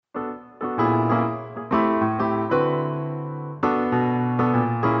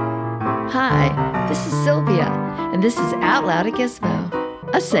Hi, this is Sylvia, and this is Out Loud at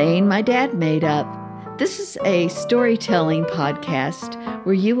Gizmo, a saying my dad made up. This is a storytelling podcast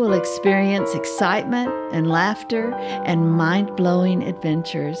where you will experience excitement and laughter and mind-blowing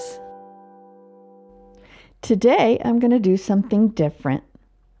adventures. Today, I'm going to do something different.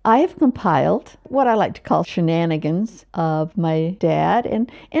 I have compiled what I like to call shenanigans of my dad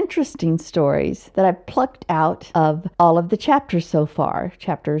and interesting stories that I've plucked out of all of the chapters so far.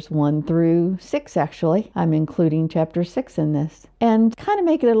 Chapters 1 through 6, actually. I'm including chapter 6 in this. And kind of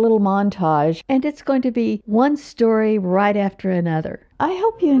make it a little montage. And it's going to be one story right after another. I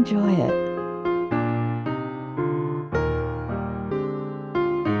hope you enjoy it.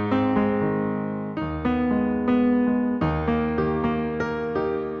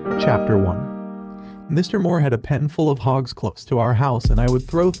 Chapter 1. Mr. Moore had a pen full of hogs close to our house, and I would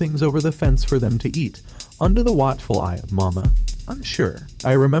throw things over the fence for them to eat, under the watchful eye of Mama. I'm sure.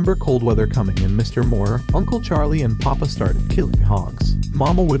 I remember cold weather coming, and Mr. Moore, Uncle Charlie, and Papa started killing hogs.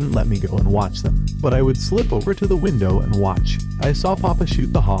 Mama wouldn't let me go and watch them, but I would slip over to the window and watch. I saw Papa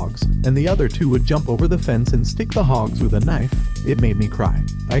shoot the hogs, and the other two would jump over the fence and stick the hogs with a knife. It made me cry.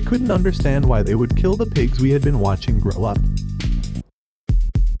 I couldn't understand why they would kill the pigs we had been watching grow up.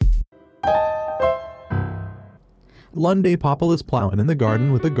 One day Papa was plowing in the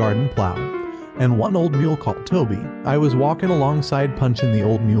garden with a garden plow, and one old mule called Toby. I was walking alongside punching the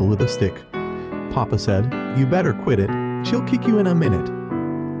old mule with a stick. Papa said, "You better quit it, she'll kick you in a minute."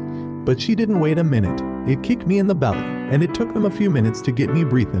 But she didn't wait a minute. It kicked me in the belly, and it took them a few minutes to get me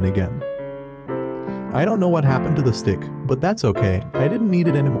breathing again. I don't know what happened to the stick, but that's okay, I didn't need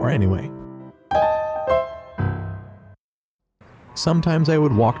it anymore anyway. Sometimes I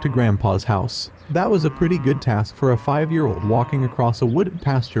would walk to Grandpa's house. That was a pretty good task for a 5-year-old walking across a wooded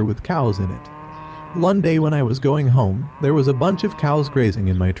pasture with cows in it. One day when I was going home, there was a bunch of cows grazing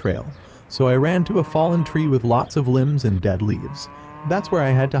in my trail, so I ran to a fallen tree with lots of limbs and dead leaves. That's where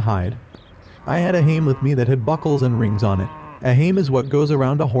I had to hide. I had a hame with me that had buckles and rings on it. A hame is what goes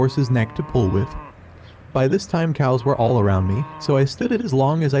around a horse's neck to pull with. By this time cows were all around me, so I stood it as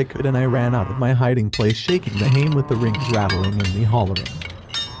long as I could and I ran out of my hiding place shaking the hame with the rings rattling and me hollering.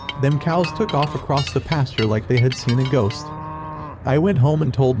 Them cows took off across the pasture like they had seen a ghost. I went home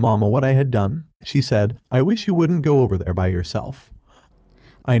and told Mama what I had done. She said, "I wish you wouldn't go over there by yourself."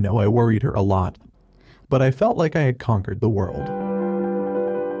 I know I worried her a lot, but I felt like I had conquered the world.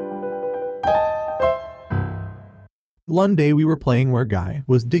 One day we were playing where Guy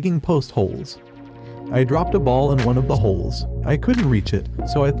was digging post holes. I dropped a ball in one of the holes. I couldn't reach it,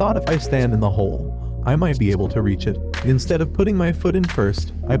 so I thought if I stand in the hole, I might be able to reach it. Instead of putting my foot in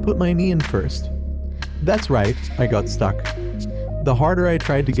first, I put my knee in first. That's right, I got stuck. The harder I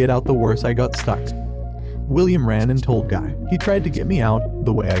tried to get out, the worse I got stuck. William ran and told Guy. He tried to get me out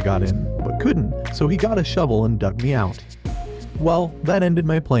the way I got in, but couldn't, so he got a shovel and dug me out. Well, that ended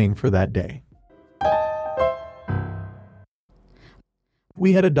my playing for that day.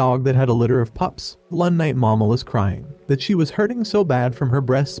 We had a dog that had a litter of pups. One night Mama was crying that she was hurting so bad from her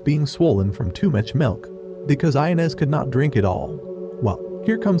breasts being swollen from too much milk, because Inez could not drink it all. Well,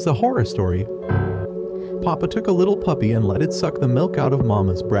 here comes the horror story. Papa took a little puppy and let it suck the milk out of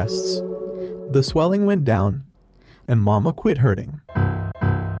Mama's breasts. The swelling went down, and Mama quit hurting.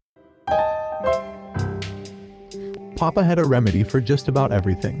 Papa had a remedy for just about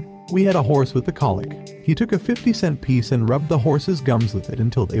everything. We had a horse with a colic. He took a 50-cent piece and rubbed the horse's gums with it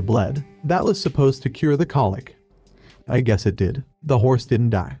until they bled. That was supposed to cure the colic. I guess it did. The horse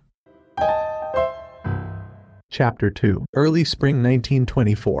didn't die. Chapter 2. Early spring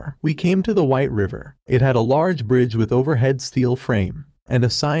 1924. We came to the White River. It had a large bridge with overhead steel frame, and a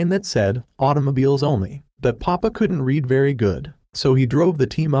sign that said, "Automobiles only." But Papa couldn't read very good, so he drove the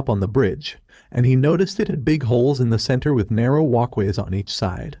team up on the bridge, and he noticed it had big holes in the center with narrow walkways on each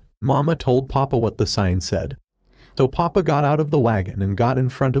side. Mama told Papa what the sign said. So Papa got out of the wagon and got in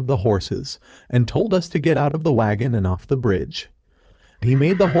front of the horses, and told us to get out of the wagon and off the bridge. He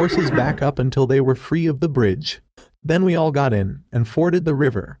made the horses back up until they were free of the bridge. Then we all got in and forded the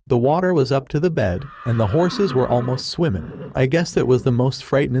river. The water was up to the bed, and the horses were almost swimming. I guess that was the most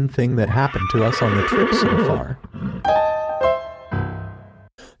frightening thing that happened to us on the trip so far.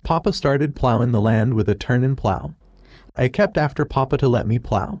 Papa started plowing the land with a turn-in plow. I kept after Papa to let me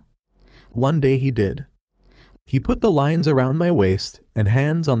plow. One day he did. He put the lines around my waist and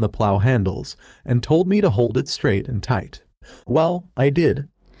hands on the plow handles and told me to hold it straight and tight. Well, I did,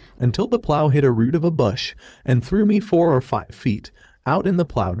 until the plow hit a root of a bush and threw me 4 or 5 feet out in the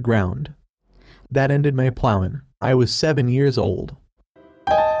plowed ground. That ended my plowing. I was 7 years old.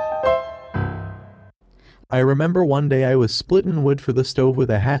 I remember one day I was splitting wood for the stove with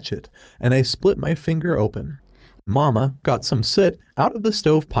a hatchet, and I split my finger open. Mama got some soot out of the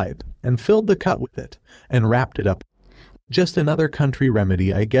stovepipe and filled the cut with it and wrapped it up. Just another country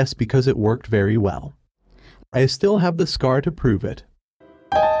remedy, I guess, because it worked very well. I still have the scar to prove it.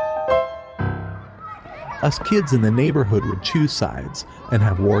 Us kids in the neighborhood would choose sides and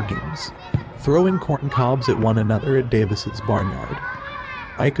have war games, throwing corn cobs at one another at Davis's barnyard.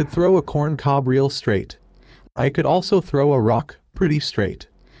 I could throw a corn cob real straight. I could also throw a rock pretty straight.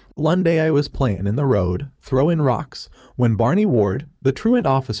 One day I was playing in the road, throwing rocks, when Barney Ward, the truant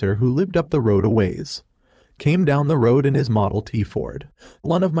officer who lived up the road a ways, came down the road in his Model T Ford.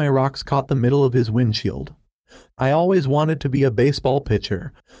 One of my rocks caught the middle of his windshield. I always wanted to be a baseball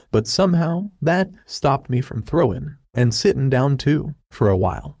pitcher, but somehow that stopped me from throwing, and sitting down too, for a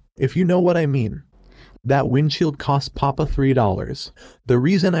while, if you know what I mean. That windshield cost Papa $3. The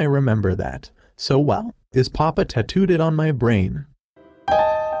reason I remember that so well is Papa tattooed it on my brain.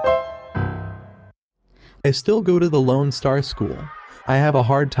 I still go to the Lone Star School. I have a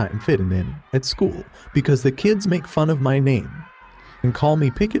hard time fitting in at school because the kids make fun of my name and call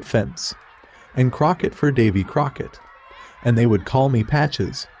me Picket Fence and Crockett for Davy Crockett. And they would call me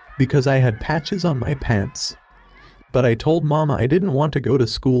Patches because I had patches on my pants. But I told Mama I didn't want to go to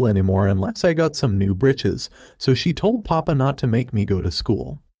school anymore unless I got some new breeches, so she told Papa not to make me go to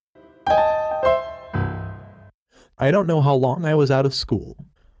school. I don't know how long I was out of school,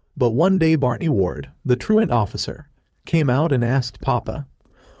 but one day Barney Ward, the truant officer, came out and asked Papa,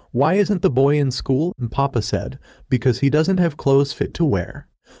 "Why isn't the boy in school?" And Papa said, "Because he doesn't have clothes fit to wear."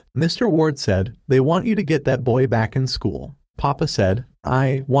 Mr. Ward said, "They want you to get that boy back in school." Papa said,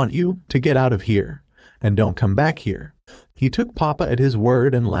 "I want you to get out of here, and don't come back here." He took Papa at his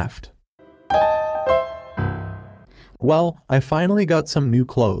word and left. Well, I finally got some new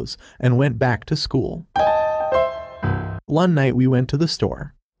clothes and went back to school. One night we went to the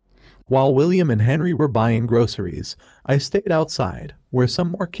store. While William and Henry were buying groceries, I stayed outside, where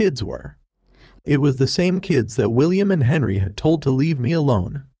some more kids were. It was the same kids that William and Henry had told to leave me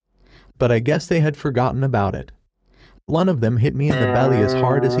alone. But I guess they had forgotten about it. One of them hit me in the belly as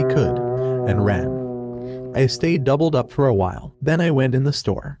hard as he could, and ran. I stayed doubled up for a while. Then I went in the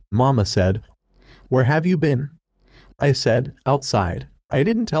store. Mama said, "Where have you been?" I said, "Outside." I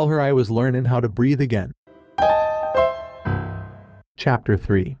didn't tell her I was learning how to breathe again. Chapter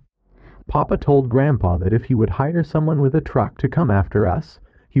 3. Papa told Grandpa that if he would hire someone with a truck to come after us,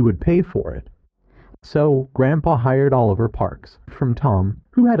 he would pay for it. So, Grandpa hired Oliver Parks from Tom,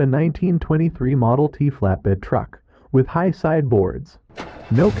 who had a 1923 Model T flatbed truck with high side boards.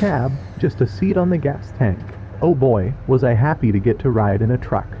 No cab, just a seat on the gas tank. Oh boy, was I happy to get to ride in a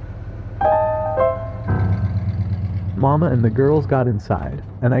truck. Mama and the girls got inside,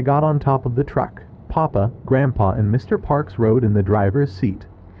 and I got on top of the truck. Papa, Grandpa, and Mr. Parks rode in the driver's seat.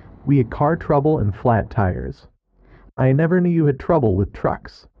 We had car trouble and flat tires. I never knew you had trouble with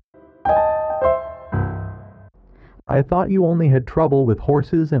trucks. I thought you only had trouble with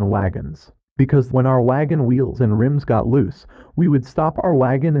horses and wagons, because when our wagon wheels and rims got loose, we would stop our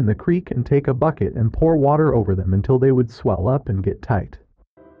wagon in the creek and take a bucket and pour water over them until they would swell up and get tight.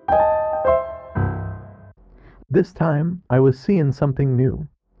 This time, I was seeing something new.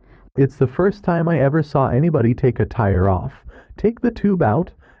 It's the first time I ever saw anybody take a tire off, take the tube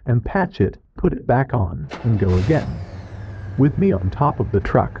out, and patch it, put it back on, and go again, with me on top of the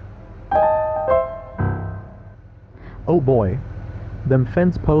truck. Oh boy, them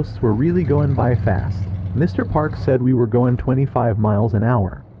fence posts were really going by fast. Mr. Parks said we were going 25 miles an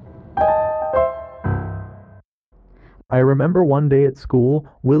hour. I remember one day at school,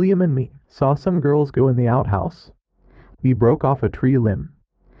 William and me saw some girls go in the outhouse. We broke off a tree limb.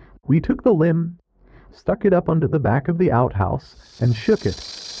 We took the limb, stuck it up under the back of the outhouse, and shook it.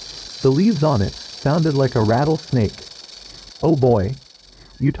 The leaves on it sounded like a rattlesnake. Oh boy,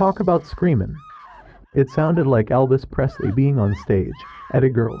 you talk about screaming. It sounded like Elvis Presley being on stage at a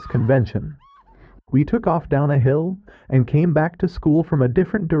girls' convention. We took off down a hill and came back to school from a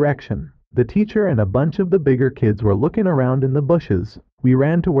different direction. The teacher and a bunch of the bigger kids were looking around in the bushes. We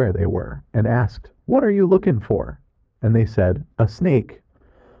ran to where they were and asked, "What are you looking for?" And they said, "A snake."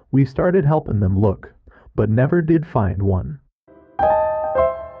 We started helping them look, but never did find one.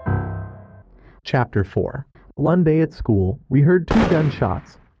 Chapter 4. One day at school, we heard 2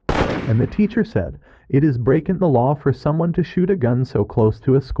 gunshots, and the teacher said, "It is breaking the law for someone to shoot a gun so close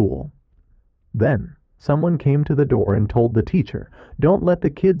to a school." Then, someone came to the door and told the teacher, "Don't let the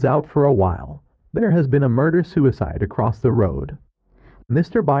kids out for a while. There has been a murder-suicide across the road.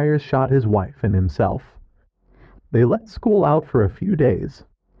 Mr. Byers shot his wife and himself." They let school out for a few days.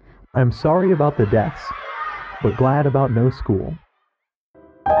 I'm sorry about the deaths, but glad about no school.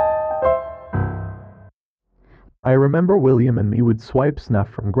 I remember William and me would swipe snuff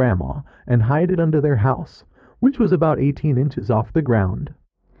from Grandma and hide it under their house, which was about 18 inches off the ground.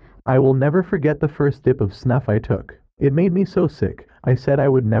 I will never forget the first dip of snuff I took. It made me so sick, I said I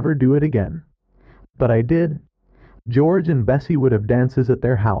would never do it again. But I did. George and Bessie would have dances at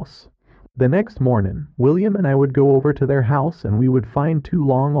their house. The next morning, William and I would go over to their house and we would find 2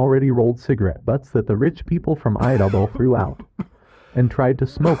 long already rolled cigarette butts that the rich people from Idaho threw out and tried to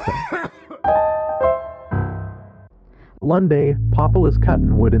smoke them. One day, Papa was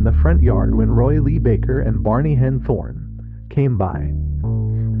cutting wood in the front yard when Roy Lee Baker and Barney Hen Thorne came by,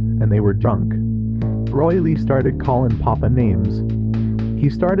 and they were drunk. Roy Lee started calling Papa names.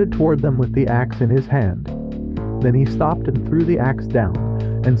 He started toward them with the axe in his hand. Then he stopped and threw the axe down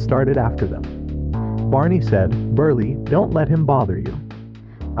and started after them. Barney said, "Burley, don't let him bother you.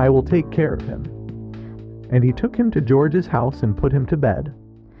 I will take care of him." And he took him to George's house and put him to bed.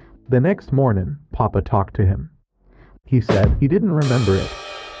 The next morning, Papa talked to him. He said he didn't remember it.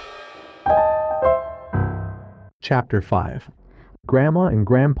 Chapter 5. Grandma and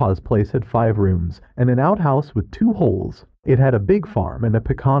Grandpa's place had 5 rooms and an outhouse with 2 holes. It had a big farm and a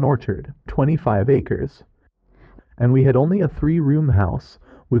pecan orchard, 25 acres. And we had only a 3-room house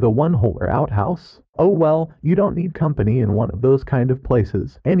with a 1-holer outhouse. Oh well, you don't need company in one of those kind of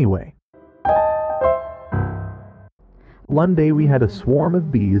places anyway. One day we had a swarm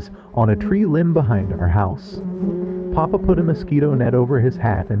of bees on a tree limb behind our house. Papa put a mosquito net over his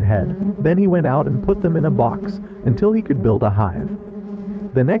hat and head. Then he went out and put them in a box until he could build a hive.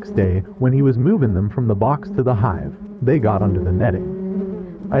 The next day, when he was moving them from the box to the hive, they got under the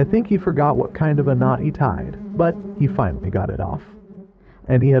netting. I think he forgot what kind of a knot he tied, but he finally got it off.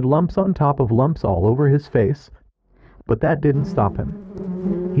 And he had lumps on top of lumps all over his face, but that didn't stop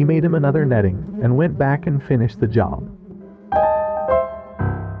him. He made him another netting and went back and finished the job.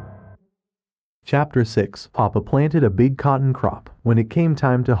 Chapter 6. Papa planted a big cotton crop. When it came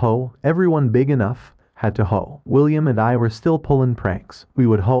time to hoe, everyone big enough had to hoe. William and I were still pulling pranks. We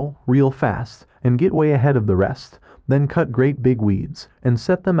would hoe real fast and get way ahead of the rest, then cut great big weeds and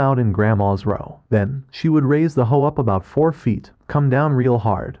set them out in Grandma's row. Then she would raise the hoe up about 4 feet, come down real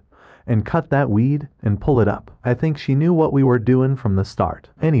hard, and cut that weed and pull it up. I think she knew what we were doing from the start.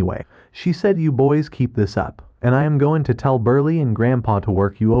 Anyway, she said, "You boys keep this up, and I am going to tell Burley and Grandpa to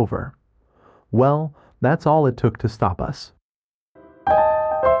work you over." Well, that's all it took to stop us.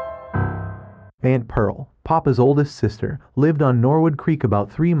 Aunt Pearl, Papa's oldest sister, lived on Norwood Creek about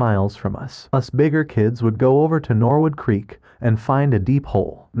 3 miles from us. Us bigger kids would go over to Norwood Creek and find a deep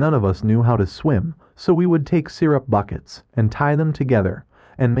hole. None of us knew how to swim, so we would take syrup buckets and tie them together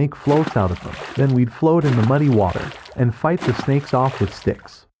and make floats out of them. Then we'd float in the muddy water and fight the snakes off with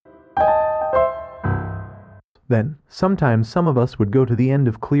sticks. Then, sometimes some of us would go to the end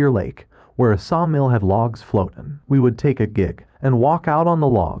of Clear Lake, where a sawmill had logs floating. We would take a gig and walk out on the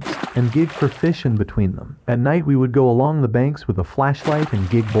logs and gig for fish in between them. At night we would go along the banks with a flashlight and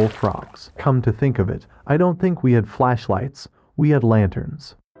gig bullfrogs. Come to think of it, I don't think we had flashlights, we had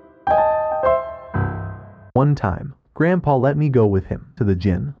lanterns. One time, Grandpa let me go with him to the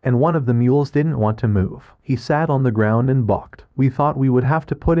gin, and one of the mules didn't want to move. He sat on the ground and balked. We thought we would have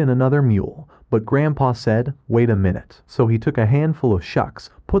to put in another mule, but Grandpa said, "Wait a minute." So he took a handful of shucks,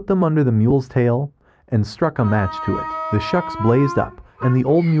 put them under the mule's tail, and struck a match to it. The shucks blazed up, and the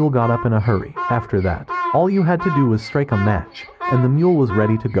old mule got up in a hurry. After that, all you had to do was strike a match, and the mule was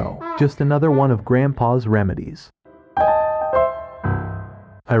ready to go. Just another one of Grandpa's remedies.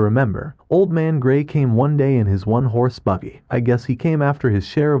 I remember, Old Man Gray came one day in his 1-horse buggy. I guess he came after his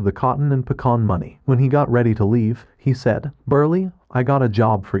share of the cotton and pecan money. When he got ready to leave, he said, "Burley, I got a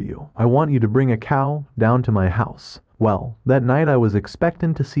job for you. I want you to bring a cow down to my house." Well, that night I was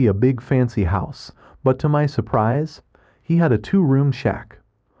expecting to see a big fancy house, but to my surprise, he had a 2-room shack.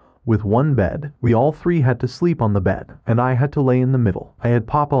 With 1 bed, we all 3 had to sleep on the bed, and I had to lay in the middle. I had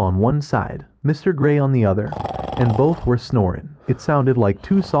Papa on one side, Mr. Gray on the other, and both were snoring. It sounded like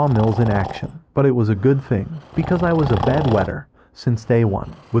 2 sawmills in action, but it was a good thing, because I was a bedwetter since day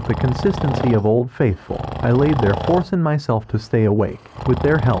one. With the consistency of Old Faithful, I laid there forcing myself to stay awake, with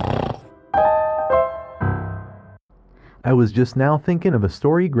their help. I was just now thinking of a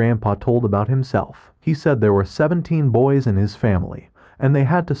story Grandpa told about himself. He said there were 17 boys in his family, and they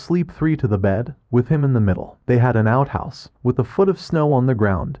had to sleep 3 to the bed, with him in the middle. They had an outhouse, with a foot of snow on the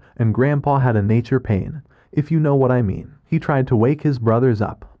ground, and Grandpa had a nature pain, if you know what I mean. He tried to wake his brothers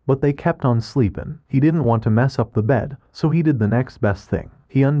up, but they kept on sleeping. He didn't want to mess up the bed, so he did the next best thing.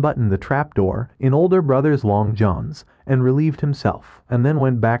 He unbuttoned the trap door in older brother's long johns and relieved himself, and then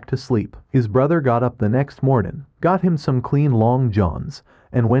went back to sleep. His brother got up the next morning, got him some clean long johns,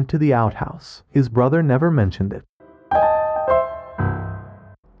 and went to the outhouse. His brother never mentioned it.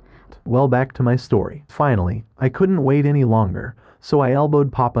 Well, back to my story. Finally, I couldn't wait any longer, so I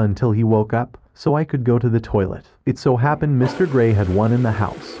elbowed Papa until he woke up, so I could go to the toilet. It so happened Mr. Gray had won in the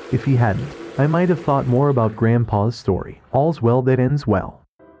house. If he hadn't, I might have thought more about Grandpa's story. All's well that ends well.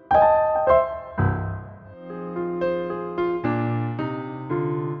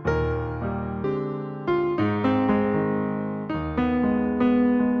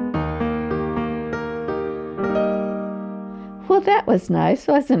 Well, that was nice,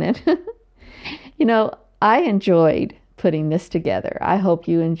 wasn't it? I enjoyed putting this together. I hope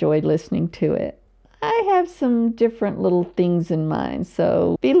you enjoyed listening to it. I have some different little things in mind,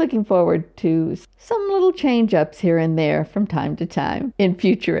 so be looking forward to some little change-ups here and there from time to time in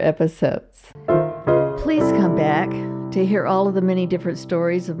future episodes. Please come back to hear all of the many different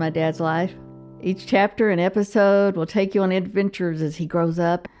stories of my dad's life. Each chapter and episode will take you on adventures as he grows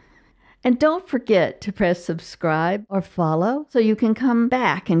up. And don't forget to press subscribe or follow so you can come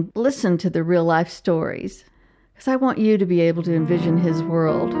back and listen to the real-life stories. Because I want you to be able to envision his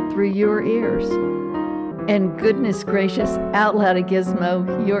world through your ears. And goodness gracious, out loud a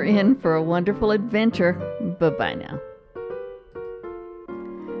gizmo, you're in for a wonderful adventure. Bye-bye now.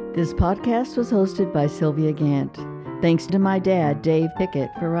 This podcast was hosted by Sylvia Gant. Thanks to my dad, Dave Pickett,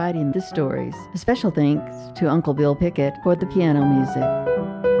 for writing the stories. A special thanks to Uncle Bill Pickett for the piano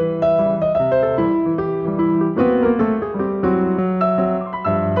music.